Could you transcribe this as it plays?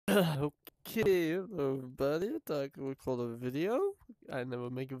Okay, hello everybody. I thought I could record a video. I never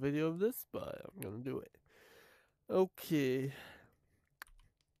make a video of this, but I'm gonna do it. Okay.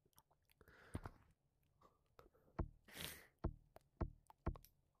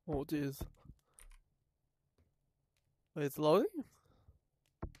 Oh, jeez. Wait, it's loading?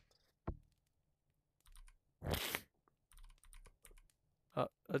 I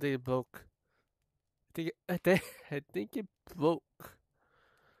think it broke. I think it broke.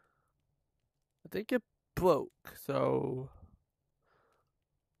 I think it broke, so...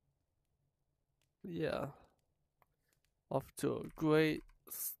 Yeah. Off to a great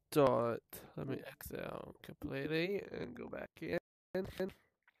start. Let me exit out completely and go back in.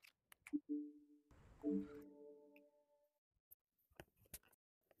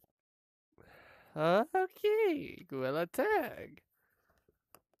 Okay, Gorilla Tag.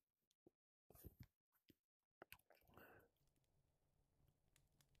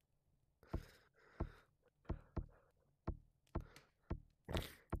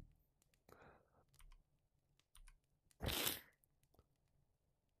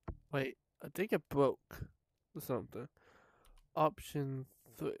 Wait, I think it broke or something. Option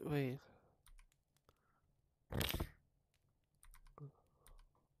 3. Wait.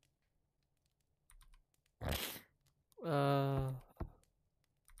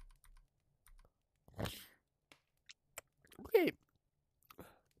 Wait.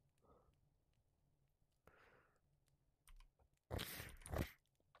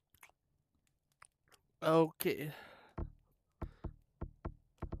 Okay.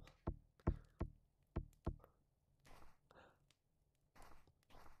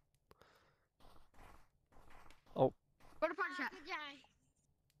 Oh. Go to party chat.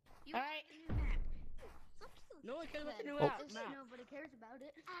 Alright. No one cares about the new map. Nobody cares about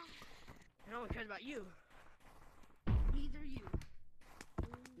it. No one cares about you. Neither you.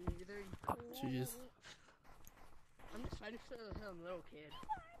 Neither you. Oh, jeez. I'm just fighting for some little kid.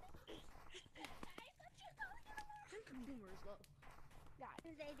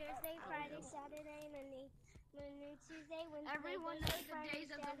 Tuesday, Thursday, Friday, Saturday, Monday, Tuesday, Wednesday. Everyone knows the days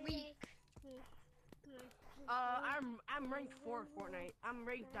of the week. I'm ranked 4 in Fortnite. I'm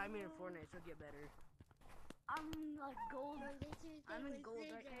ranked diamond in Fortnite, so get better. I'm like gold. Monday, Tuesday, I'm in gold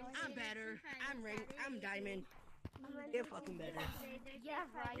Wednesday, right now. Thursday, I'm better. Friday, I'm ranked. Saturday, I'm diamond. Monday, You're fucking Tuesday, better. Wednesday, Thursday, Yeah,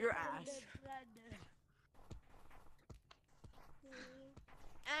 Friday, right. Your Saturday, ass.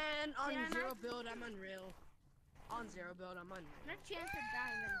 And on Did I not- zero build, I'm unreal. On zero build, I'm unreal. No chance of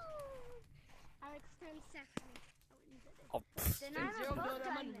diamond. Alex turned second. Oh. Then In I'm zero above build,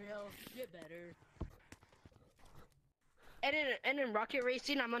 I'm diamond. unreal. Get better. And in rocket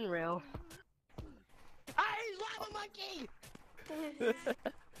racing, I'm unreal. Ah, he's lava monkey! Come back.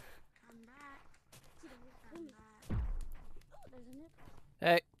 Come back. Doesn't it?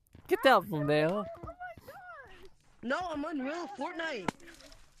 Hey, get down from there. No, I'm unreal, Fortnite.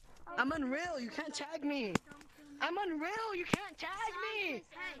 I'm unreal, you can't tag me. I'm unreal, you can't tag me.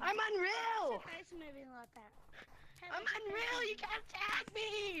 I'm unreal. Face moving like that. I'm unreal, you can't tag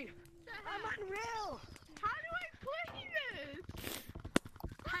me. I'm unreal. How do I play this?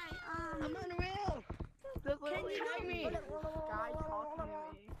 Hi, I'm unreal. Can you tag me? Guy talking to me.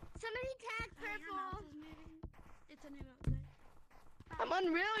 Somebody tag Purple. It's a new update. I'm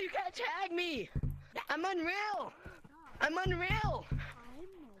unreal, you can't tag me. I'm unreal. I'm unreal.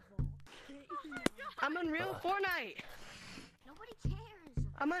 I'm unreal Fortnite. Nobody cares.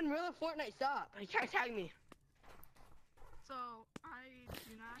 I'm unreal Fortnite, stop. You can't tag me. So, I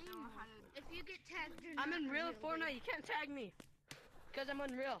do not know how to... If you get tagged, you're I'm not in real real. Fortnite, you can't tag me. Because I'm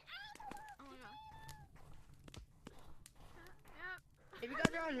unreal. Oh my god. Yep. If you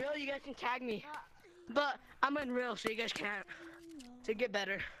guys are unreal, you guys can tag me. But I'm unreal, so you guys can't. So get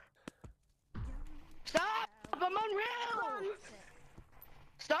better. Stop! I'm unreal!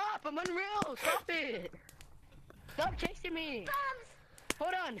 Stop! I'm unreal! Stop it! Stop chasing me!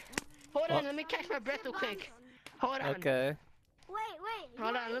 Hold on! Hold on, let me catch my breath real quick. Hold on. Okay. Wait.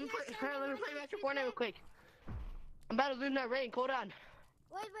 Hold on, let me play Master Fortnite real quick. I'm about to lose my rank, hold on.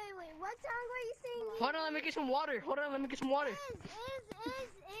 Wait. What song were you singing? Hold on, let me get some water. Hold on, let me get some water. Is. Hey,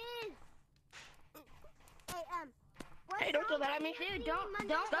 Hey, don't throw that at me. Dude, don't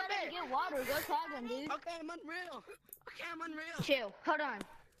Stop let it. him get water. Go tag him, dude. Okay, I'm unreal. Okay, I'm unreal. Chill. Hold on.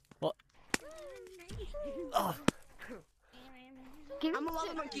 What? Oh. I'm a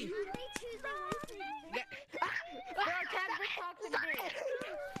lava monkey. Tuesday, Bro, tag the toxic bitch.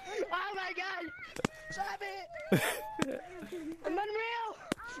 Oh my god! Stop it! I'm unreal!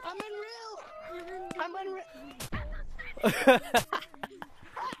 I'm unreal!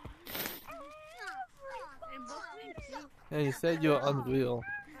 Hey, you said you're unreal.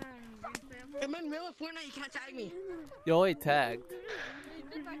 I'm in real Fortnite. You can't tag me. You already tagged.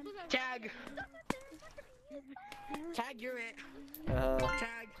 Tag. Tag, you're it.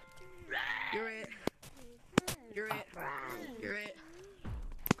 Tag. You're it. You're it. You're it.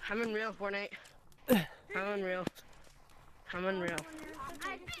 I'm in real Fortnite. I'm unreal. I'm unreal.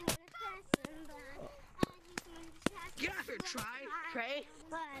 Get off here, Trey.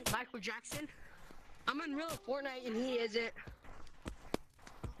 Michael Jackson. I'm unreal Fortnite and he isn't.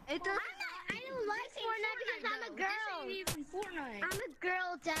 I don't like Fortnite because I'm a girl. This ain't even Fortnite. I'm a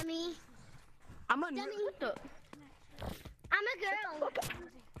girl, dummy. I'm unreal. I'm a girl.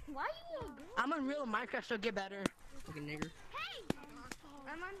 Why are you a girl? I'm unreal in Minecraft, so get better. Fucking nigger. Hey!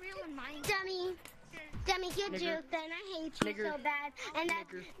 I'm unreal in Minecraft. Dummy, you Nigger. juke, then I hate you Nigger. so bad. And that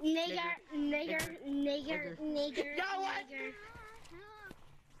nigger. Yo, what?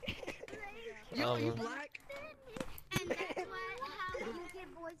 Yo, you black? And that's how you get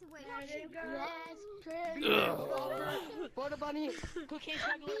boys away. Yes, Border bunny. Cookie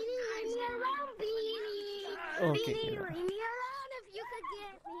smuggler. Beanie, leave me alone, Beanie. Okay. Beanie, leave me alone if you could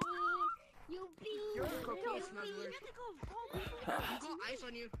get me. You beanie. You're a cookie smuggler. I'm call ice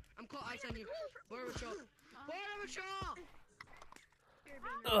on you. I'm call ice on you. Border patrol. Border patrol.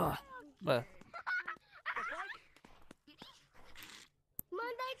 Ugh. But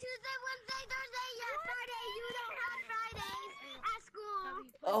Monday, Tuesday, Wednesday, Thursday, yeah, Friday. You don't have Fridays at school.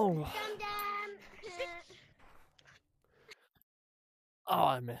 oh, Dum-dum. oh,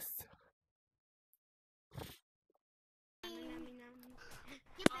 I missed.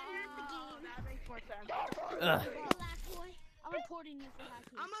 Get better at the game. That makes more sense. Ugh. Black boy. I'm reporting you for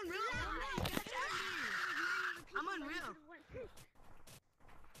hacking. I'm unreal. I'm unreal.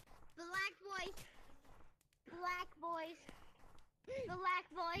 Black boys. Black boys. Black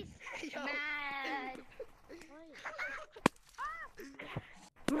boys. Yo. Mad.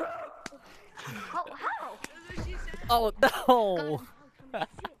 How? Oh no!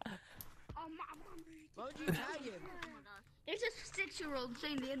 Why would you tag him? There's a 6-year-old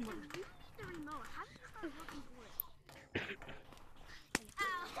saying the N-word.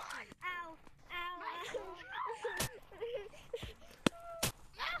 Ow. Ow. Ow.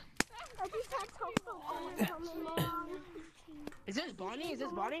 I just had Tofu always coming along. Is this Bonnie? Is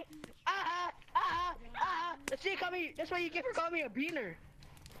this Bonnie? Let's see, call me. That's why you get for calling me a beaner.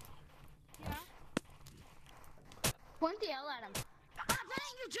 Point the L at him.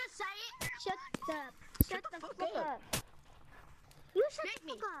 Didn't you just say it? Shut up. Shut the fuck up. You shut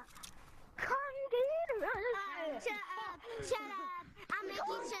the fuck up. Shut up. Shut up. I'm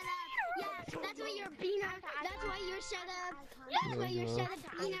making shut up. Yeah, that's why you're a beaner. That's why you're shut up. That's why you're shut up,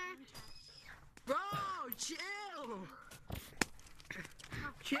 beaner. Bro, chill.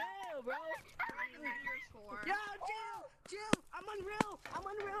 Chill, bro. Yo, chill. I'm unreal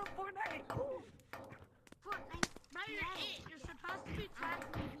in Fortnite. Fortnite. You're supposed to be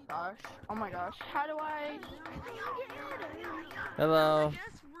tagging me. Gosh. Oh my gosh. How do I? Hello.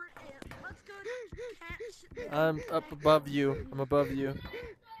 Yes, we're it. Let's go to catch. I'm up above you. I'm above you.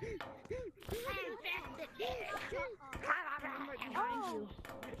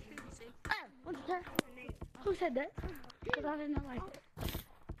 Who said that? Because I didn't know like it.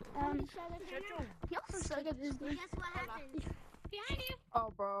 Guess what happened? Behind you.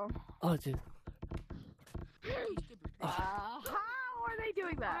 Oh, bro. Oh, jeez. How are they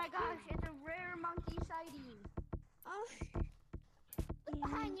doing Oh that? my gosh, it's a rare monkey sighting. Oh.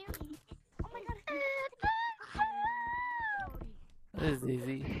 Behind you. Oh my god. This is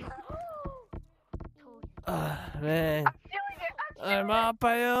easy. Man. I'm up,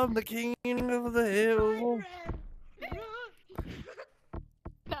 I am the king of the hill.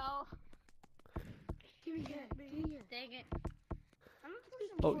 No. Dang it.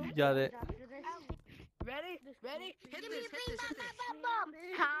 Oh, you got it. Ready? Hit this.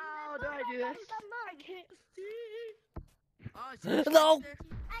 How do I do this? I can't see. Oh, it's No. there.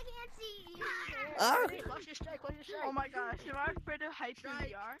 I can't see you. Ah. Ready? Watch your strike. Oh my gosh. Am I afraid of heights in Strike.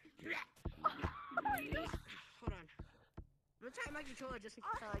 VR? Hold on. I'm gonna try my controller just in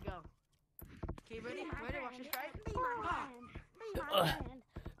case I go. Okay, ready? Watch your strike. Be my friend. Be my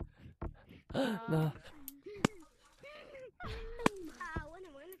friend. No.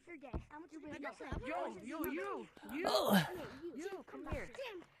 When I forget. How much you win? Yo, Oh. you, come here.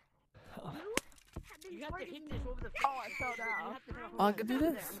 You have to hit this over the. Oh, I fell down. You have to Oh, I can do this?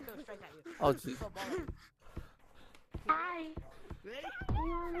 I'm just gonna strike at you. Oh, jeez. So ball. Hi. Ready? You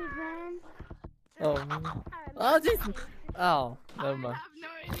want me, friend? Oh. Oh, jeez. Oh, never I mind. have no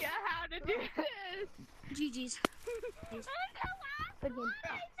idea how to do this. GG's. Again.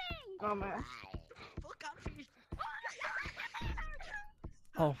 Oh man. Look out for you.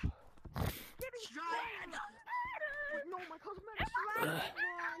 Oh. No, my cosmetic.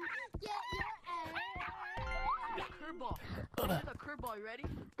 Get your ass. Curveball. This is a curveball. You ready?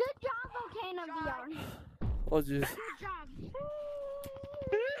 Good job, Volcano VR. Oh, jeez. Good job.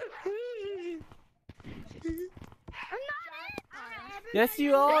 I'm not it. Yes,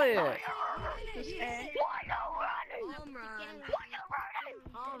 you are it. Home run.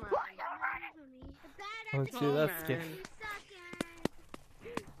 Home run. Oh, gee, that's scary.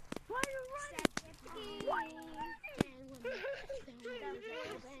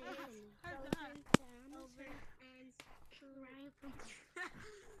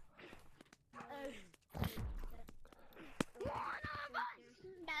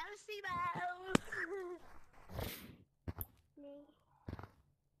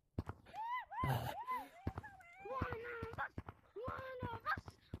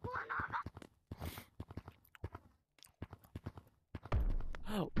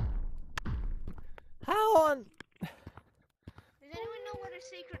 Oh. How on? Does anyone know what a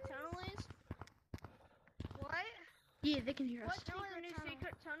secret tunnel is? What? Yeah, they can hear us. What know what a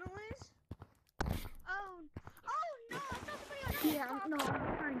secret tunnel is? Oh no! I thought somebody else. Yeah, no,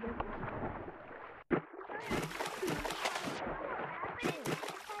 I'm trying to.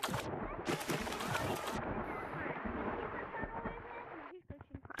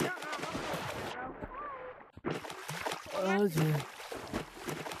 Oh, gee.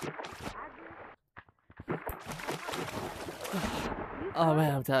 Oh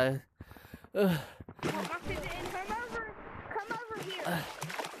man, I'm tired. Ugh. Come over here.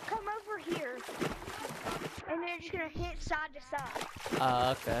 Come over here. And they're just gonna hit side to side.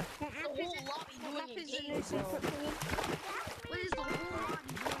 Okay. The whole lobby doing in caves, bro. secret thing. What is the whole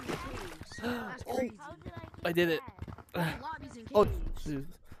lobby doing in caves? That's Oh. crazy. I did it. The whole lobby's in Oh, caves. jeez.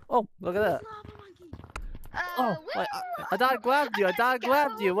 Oh, look at that. Lava monkey. Oh, wait, I thought I grabbed you. I thought I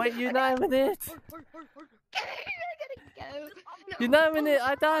grabbed you. Wait, you're not even it. I gotta go. You're not even it.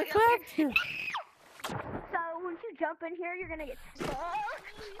 I thought I grabbed you. So once you jump in here, you're gonna get.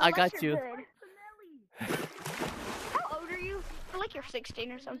 I got you. How old are you? I feel like you're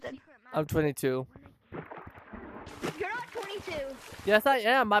 16 or something. I'm 22. You're not 22. Yes, I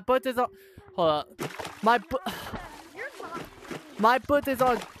am. My birthday's on. Hold up. You're not. My birthday's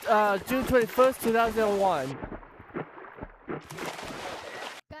on June 21st, 2001.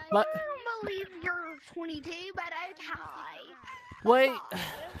 I don't believe you're 22, but okay. Wait.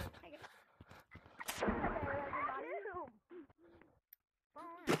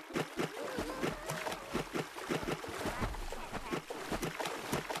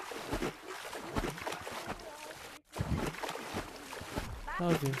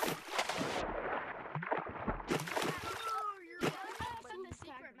 Oh, jeez.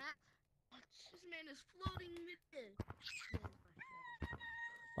 This man is floating mid-air.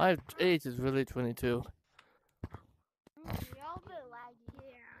 My age is really 22. Y'all bit laggy.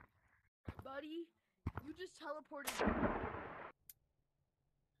 Yeah. Buddy, you just teleported.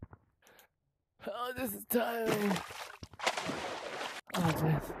 Oh, this is tiring. Oh,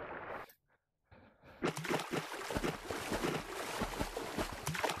 jeez.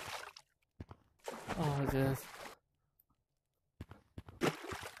 Oh, jeez.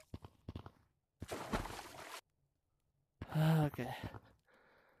 Okay.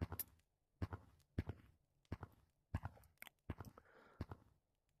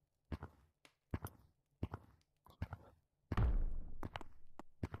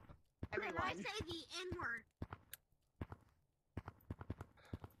 I say the N-word.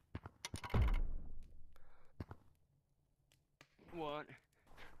 What?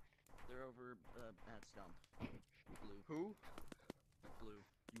 They're over at Stump. Blue. Who? Blue.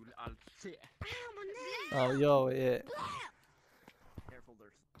 You I'll see. Oh, yo, yeah. Careful,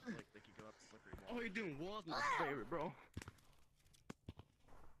 there's like they could go up slippery wall. All you're doing was my favorite, bro.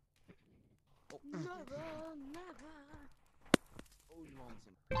 Oh. Never. Oh, you want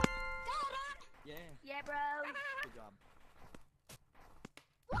some? Yeah. Yeah, bro. Good job.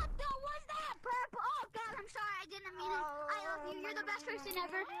 What the was that, purple? Oh God, I'm sorry. I didn't mean it. I love you. You're the best person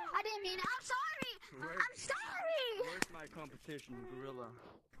ever. I didn't mean it. I'm sorry. I'm sorry. Where's my competition, Gorilla?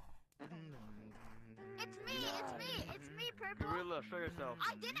 It's me. It's me. It's me, purple. Gorilla, show yourself.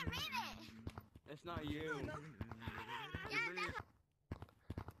 I didn't mean it. It's not you. Yeah, that's.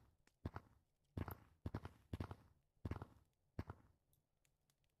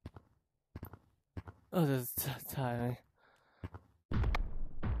 Oh, this is tiring.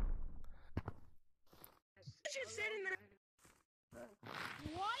 Just sitting there.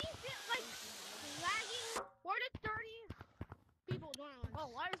 Why is it like lagging? Where did 30 people join? Oh,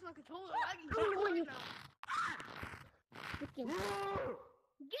 why is my controller lagging so much now?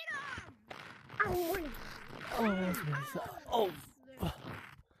 Get off! Oh.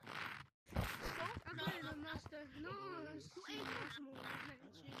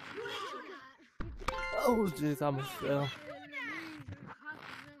 Oh, jeez, I almost fell.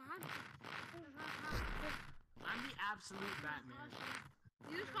 I'm the absolute Batman.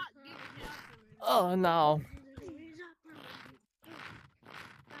 Oh, no.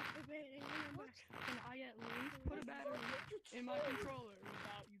 Can I at least put a battery in my controller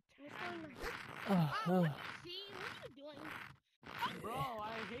without you tagging me? See, what are you doing? Bro, I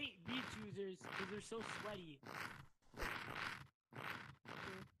hate beach users because they're so sweaty.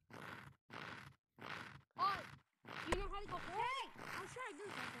 Oh, you know how to go forward? Hey, I'm trying to do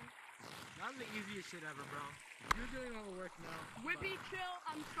something. That's the easiest shit ever, bro. You're doing all the work now. Whippy, chill.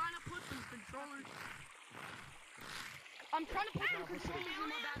 I'm trying to put some controllers. I'm trying to put some controllers in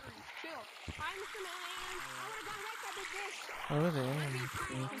my batteries. Chill. Hi, Mr. Man. I would have gone right there, big fish. Oh,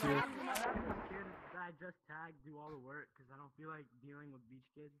 damn. I just tagged do all the work because I don't feel like dealing with beach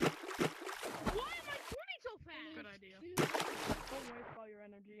kids. Why am I swimming so fast? Good idea. Don't waste all your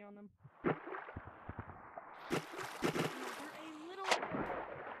energy on them.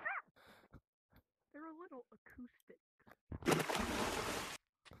 They're a little acoustic.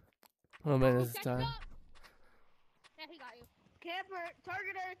 Oh, man, this is time. Yeah, he got you. Camper,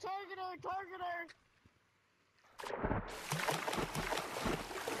 targeter.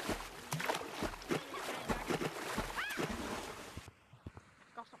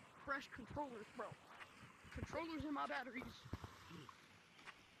 Got some fresh controllers, bro. Controllers in my batteries.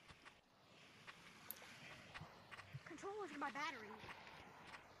 Controllers in my battery.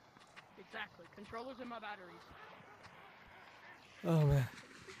 Exactly. Controllers in my batteries. Oh, man.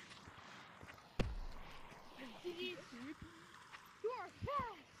 You are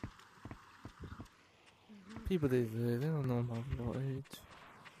fast. People these days, they don't know about your age.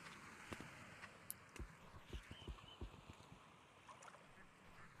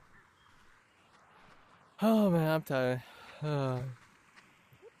 Oh, man, I'm tired.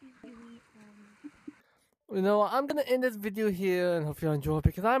 You know what? I'm gonna end this video here and hope you enjoyed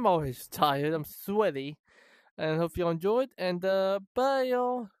because I'm always tired. I'm sweaty. And hope you enjoyed. And bye,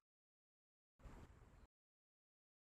 y'all.